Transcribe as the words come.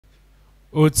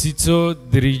Otito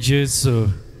dịrị Jesu.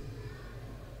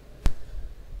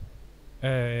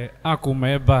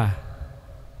 Akumeba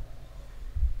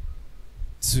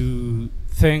to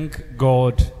thank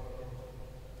God,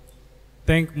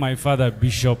 thank my father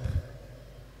Bishop,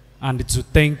 and to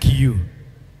thank you.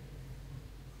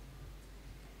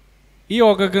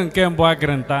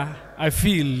 I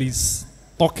feel is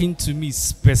talking to me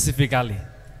specifically.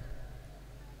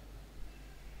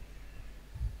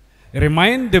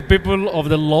 Remind the people of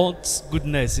the Lord's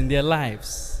goodness in their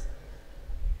lives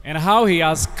and how He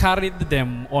has carried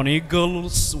them on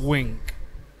eagle's wing.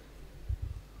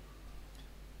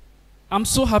 I'm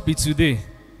so happy today,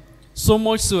 so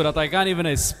much so that I can't even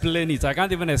explain it, I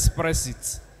can't even express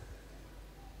it.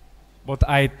 But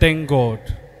I thank God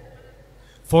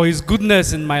for His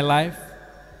goodness in my life,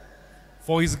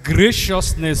 for His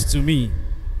graciousness to me,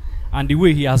 and the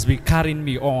way He has been carrying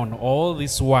me on all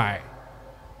this while.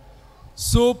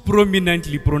 So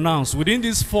prominently pronounced within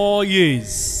these 4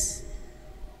 years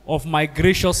of my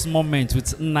gracious moment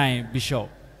with Nai Bishop.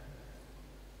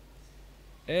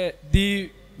 The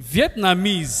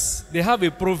Vietnamese, they have a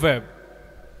proverb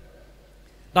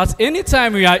that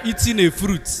anytime we are eating a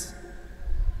fruit,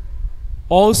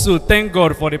 also thank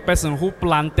God for the person who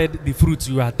planted the fruit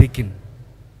you are taking.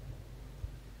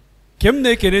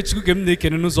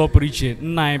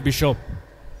 Bishop.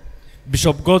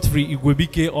 Bishop Godfrey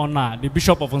Igwebike Ona, the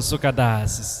Bishop of Nsukka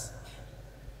Diocese.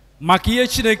 Makiye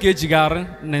Chineke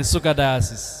jigara na Nsukka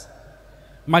Diocese.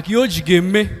 Makiyo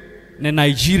jigeme na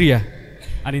Nigeria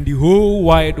and in the whole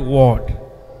wide world.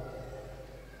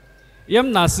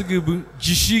 Yem nasigibu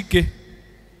jishike.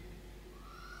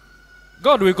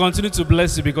 God will continue to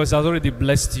bless you because He has already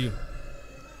blessed you.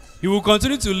 He will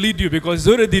continue to lead you because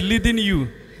He's already leading you,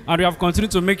 and you have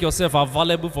continued to make yourself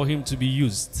available for Him to be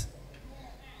used.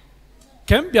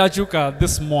 Kembiajuka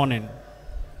this morning,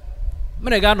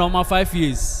 I got normal 4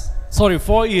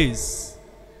 years.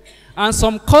 And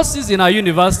some courses in our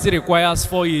university requires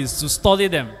 4 years to study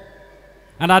them.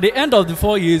 And at the end of the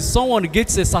 4 years, someone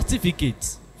gets a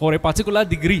certificate for a particular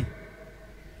degree.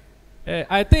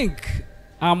 I think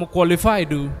I'm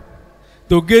qualified to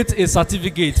get a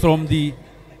certificate from the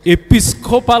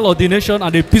Episcopal ordination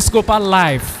and Episcopal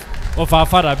life of our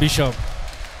Father Bishop.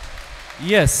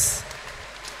 Yes.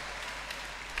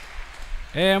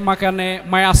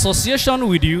 My association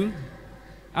with you,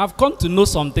 I've come to know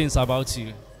some things about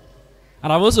you.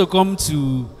 And I've also come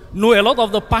to know a lot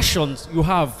of the passions you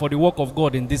have for the work of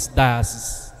God in this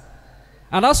diocese.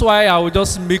 And that's why I will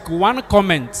just make one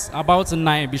comment about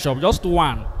Nai Bishop, just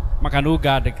one.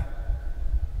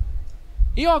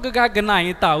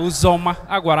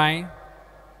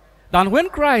 Then when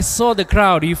Christ saw the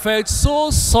crowd, He felt so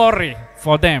sorry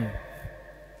for them.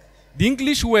 The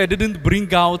English word didn't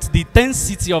bring out the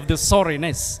intensity of the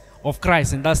sorriness of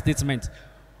Christ in that statement.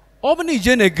 Only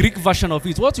in a Greek version of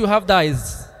it, what you have there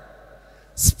is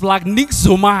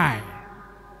splagnikzomai,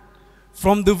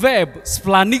 from the verb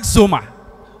splanixoma,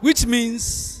 which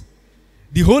means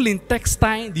the whole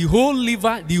intestine, the whole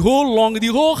liver, the whole lung, the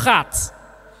whole heart.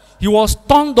 He was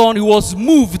turned on, He was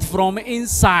moved from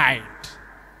inside.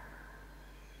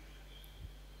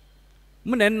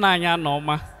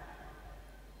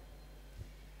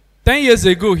 10 years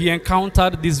ago, he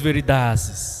encountered this very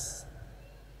diocese.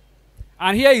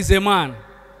 And here is a man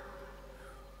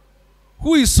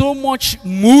who is so much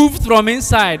moved from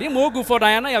inside.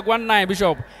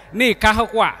 Bishop,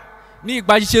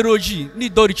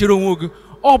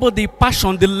 but the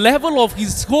passion, the level of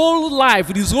his whole life,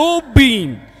 his whole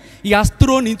being, he has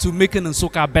thrown into making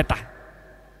Nsukka better.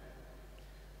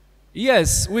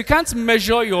 Yes, we can't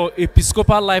measure your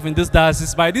episcopal life in this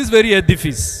diocese by this very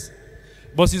edifice.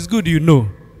 But it's good you know.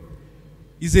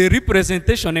 It's a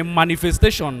representation, a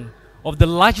manifestation of the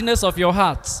largeness of your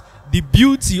heart, the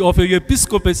beauty of your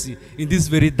episcopacy in this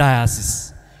very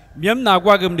diocese. He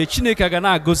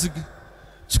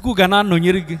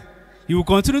will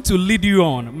continue to lead you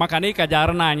on. That's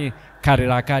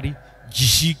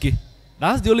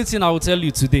the only thing I will tell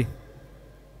you today.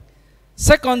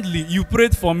 Secondly, you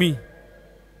prayed for me.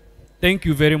 Thank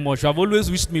you very much. You have always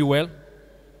wished me well.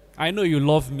 I know you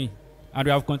love me. And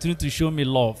you have continued to show me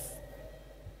love.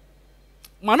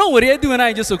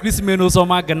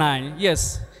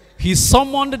 Yes, He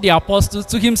summoned the apostles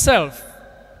to Himself.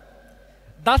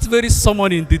 That very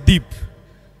summon in the deep.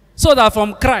 So that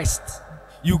from Christ,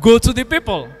 you go to the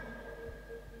people.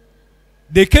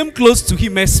 They came close to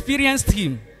Him, experienced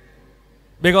Him.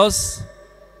 Because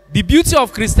the beauty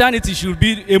of Christianity should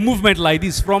be a movement like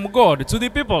this, from God to the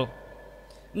people.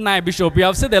 Now, Bishop, we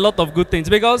have said a lot of good things,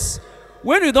 because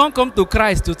when you don't come to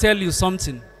Christ to tell you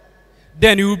something,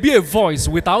 then you will be a voice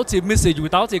without a message,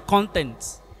 without a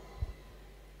content.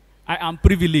 I am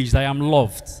privileged. I am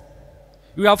loved.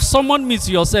 You have summoned me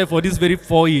to yourself for these very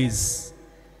 4 years.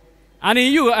 And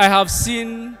in you, I have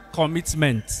seen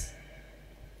commitment.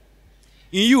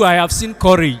 In you, I have seen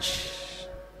courage.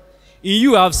 In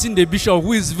you, I have seen the bishop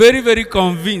who is very, very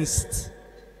convinced.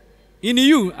 In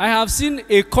you, I have seen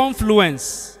a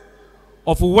confluence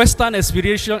of Western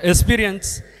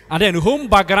experience and then home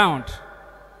background.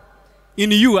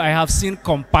 In you, I have seen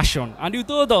compassion. And you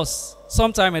told us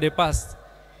sometime in the past,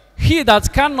 he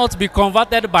that cannot be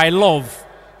converted by love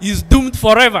is doomed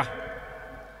forever.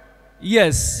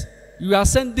 Yes, you are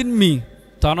sending me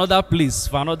to another place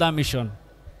for another mission.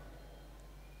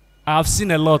 I have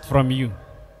seen a lot from you.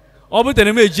 I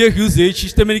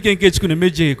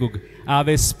have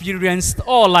experienced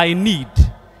all I need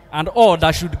and all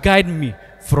that should guide me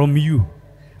from you.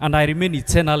 And I remain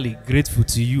eternally grateful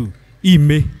to you.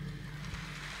 Ime.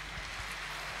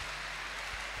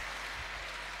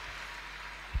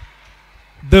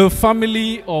 The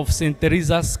family of St.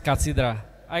 Teresa's Cathedral.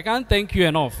 I can't thank you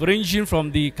enough, ranging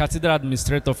from the cathedral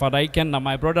administrator, Father Ikenna,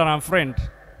 my brother and friend,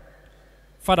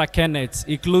 Father Kenneth,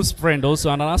 a close friend also,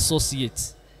 and an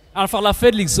associate, and Father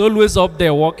Felix, always up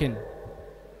there working.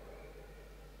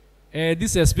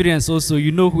 This experience also,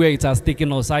 you know where it has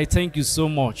taken us. I thank you so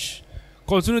much.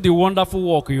 Continue the wonderful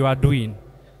work you are doing.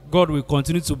 God will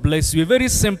continue to bless you. A very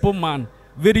simple man,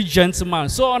 very gentle man,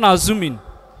 so unassuming.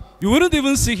 You wouldn't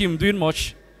even see him doing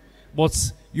much,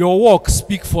 but your work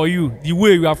speaks for you, the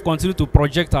way you have continued to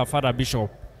project our Father Bishop.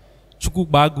 Chuku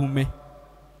Bagume.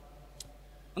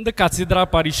 And the cathedral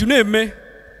parish, you know me?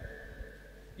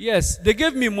 Yes, they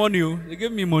gave me money. They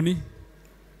gave me money.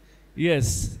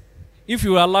 Yes. If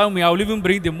you allow me, I will even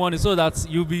bring the money so that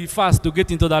you'll be fast to get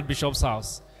into that bishop's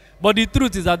house. But the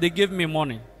truth is that they gave me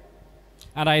money.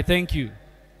 And I thank you.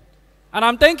 And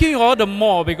I'm thanking you all the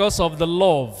more because of the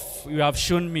love you have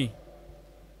shown me.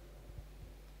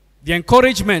 The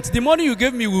encouragement. The money you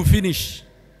gave me will finish.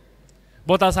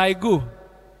 But as I go,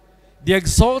 the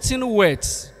exalting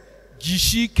words,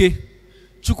 Jishike,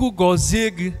 Chuku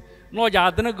Gozeg, no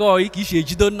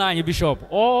Bishop,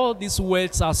 all these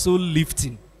words are so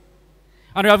lifting.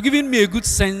 And you have given me a good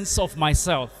sense of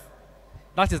myself.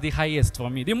 That is the highest for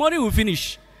me. The money will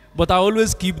finish. But I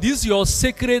always keep these your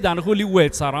sacred and holy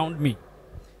words around me.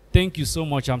 Thank you so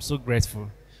much. I'm so grateful.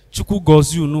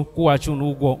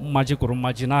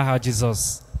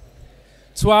 Jesus.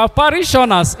 To our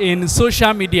parishioners in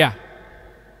social media,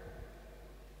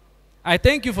 I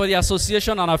thank you for the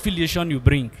association and affiliation you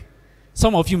bring.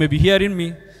 Some of you may be hearing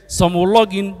me. Some will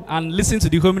log in and listen to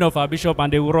the homing of our bishop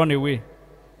and they will run away.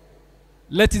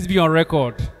 Let it be on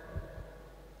record.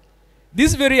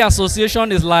 This very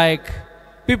association is like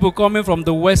people coming from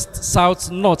the west,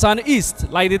 south, north, and east,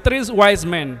 like the 3 wise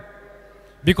men.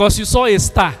 Because you saw a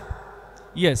star.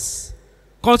 Yes.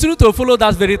 Continue to follow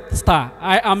that very star.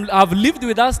 I've lived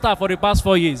with that star for the past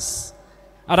 4 years.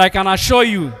 And I can assure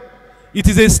you, it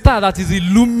is a star that is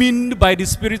illumined by the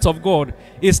Spirit of God.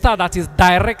 A star that is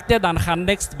directed and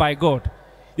annexed by God.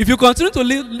 If you continue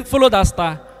to follow that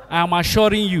star, I am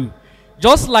assuring you,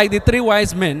 just like the 3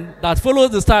 wise men that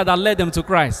followed the star that led them to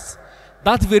Christ,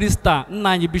 that very star,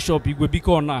 Nanyi Bishop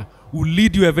Igwebikona, will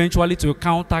lead you eventually to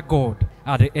encounter God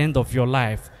at the end of your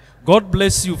life. God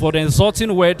bless you for the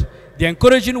exhorting word, the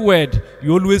encouraging word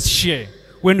you always share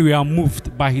when we are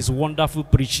moved by his wonderful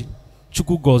preaching.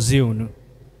 Chuku Gozeonu.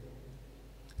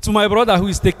 To my brother who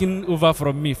is taking over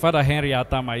from me, Father Henry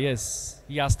Atama, yes,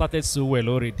 he has started so well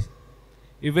already.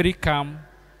 A very calm,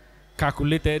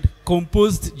 calculated,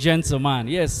 composed gentleman,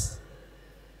 yes.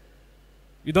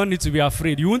 You don't need to be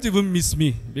afraid. You won't even miss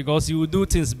me because you will do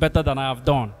things better than I have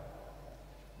done.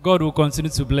 God will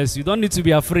continue to bless you. You don't need to be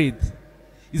afraid.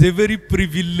 It's a very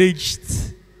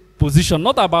privileged position,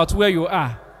 not about where you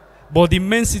are, but the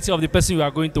immensity of the person you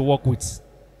are going to work with.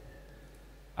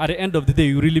 At the end of the day,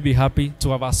 you'll really be happy to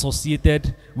have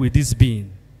associated with this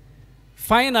being.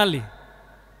 Finally,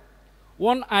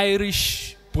 one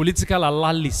Irish political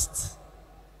analyst,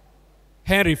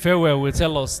 Henry Farewell, will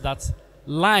tell us that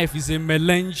life is a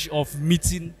melange of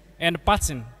meeting and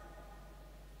parting.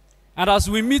 And as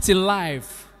we meet in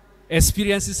life,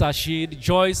 experiences are shared,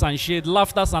 joys and shared,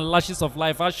 laughters and lashes of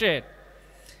life are shared.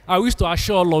 I wish to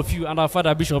assure all of you and our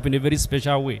Father Bishop in a very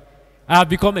special way, I have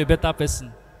become a better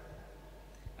person.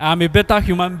 I am a better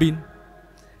human being.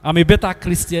 I'm a better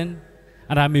Christian.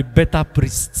 And I'm a better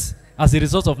priest as a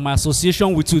result of my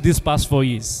association with you these past 4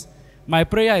 years. My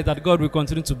prayer is that God will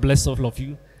continue to bless all of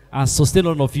you and sustain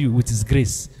all of you with his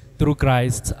grace through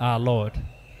Christ our Lord.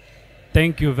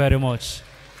 Thank you very much.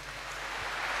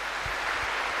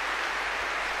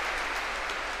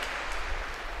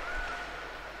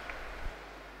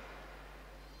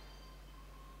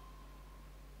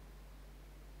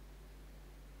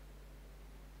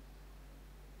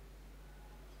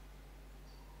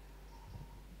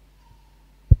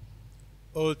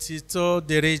 Otito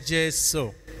dịrị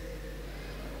Jesu.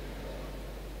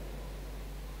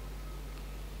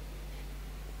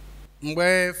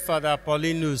 Mgbe Father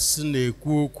Paulinus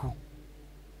na-ekwu okwu,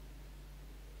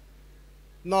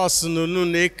 nọọsụ nunu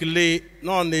na-ekele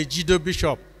nọ na-ejido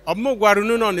bishọp. Ọ bụ m gwara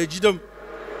unu nọ na-ejido m.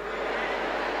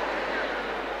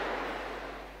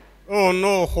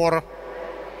 Unu hụrụ.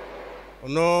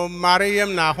 Unu mara ihe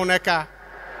m na-ahụ n'aka.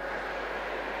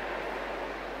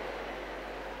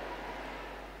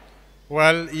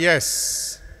 Well,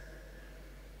 yes.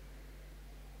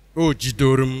 O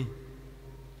jidoro m.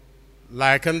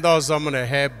 Like ndị ọzọ m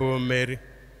na-ehe bụ Mary.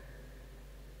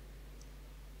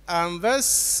 And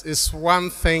this is one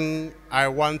thing I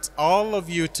want all of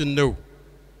you to know.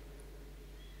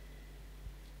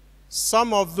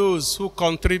 Some of those who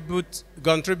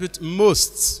contribute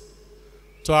most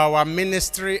to our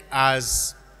ministry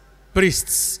as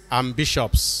priests and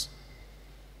bishops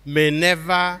may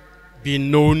never be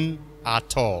known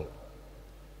at all.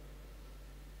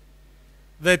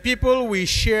 The people we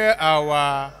share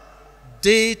our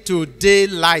day-to-day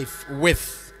life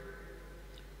with,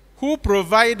 who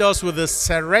provide us with the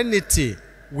serenity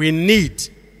we need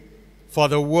for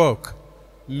the work,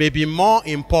 may be more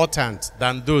important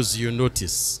than those you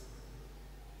notice.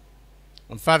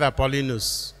 And Father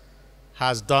Paulinus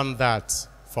has done that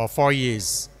for 4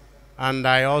 years, and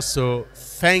I also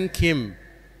thank him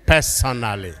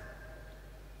personally.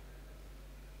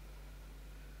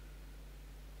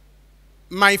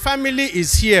 My family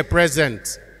is here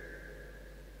present.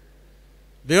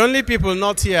 The only people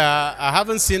not here, I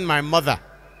haven't seen my mother.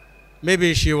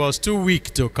 Maybe she was too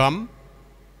weak to come.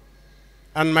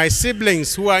 And my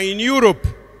siblings who are in Europe.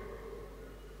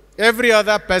 Every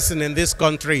other person in this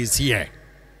country is here.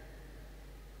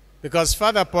 Because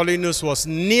Father Paulinus was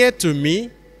near to me,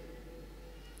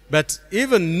 but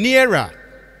even nearer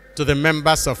to the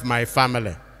members of my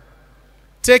family,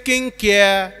 taking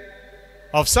care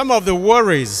of some of the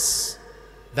worries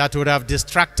that would have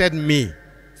distracted me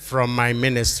from my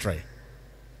ministry.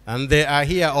 And they are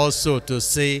here also to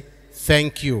say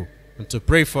thank you and to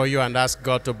pray for you and ask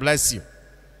God to bless you.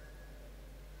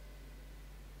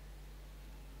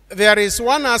 There is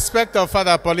one aspect of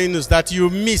Father Paulinus that you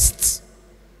missed,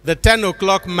 the 10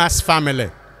 o'clock Mass family.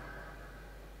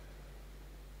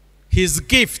 His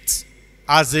gift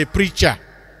as a preacher.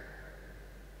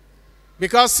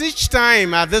 Because each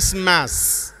time at this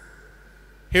Mass,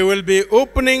 he will be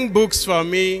opening books for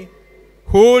me,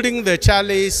 holding the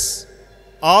chalice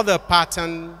or the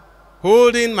pattern,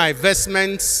 holding my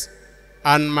vestments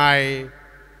and my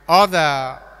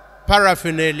other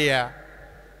paraphernalia.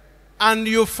 And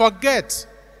you forget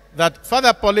that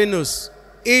Father Paulinus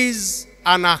is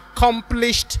an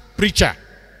accomplished preacher.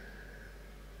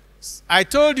 I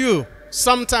told you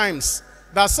sometimes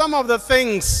that some of the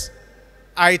things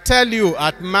I tell you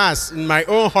at Mass in my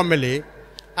own homily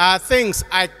are things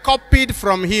I copied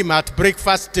from him at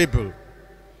breakfast table.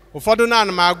 Ụfọdụ na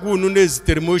m agụ unu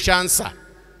na-ezitere m oshansa.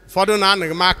 Ụfọdụ na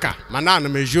m aka ma na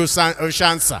m eji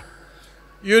oshansa.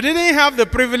 You didn't have the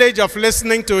privilege of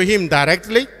listening to him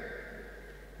directly,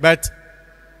 but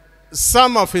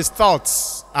some of his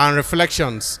thoughts and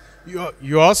reflections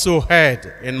you also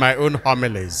heard in my own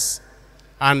homilies.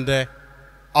 And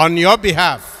on your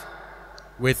behalf,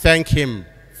 we thank him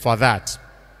for that.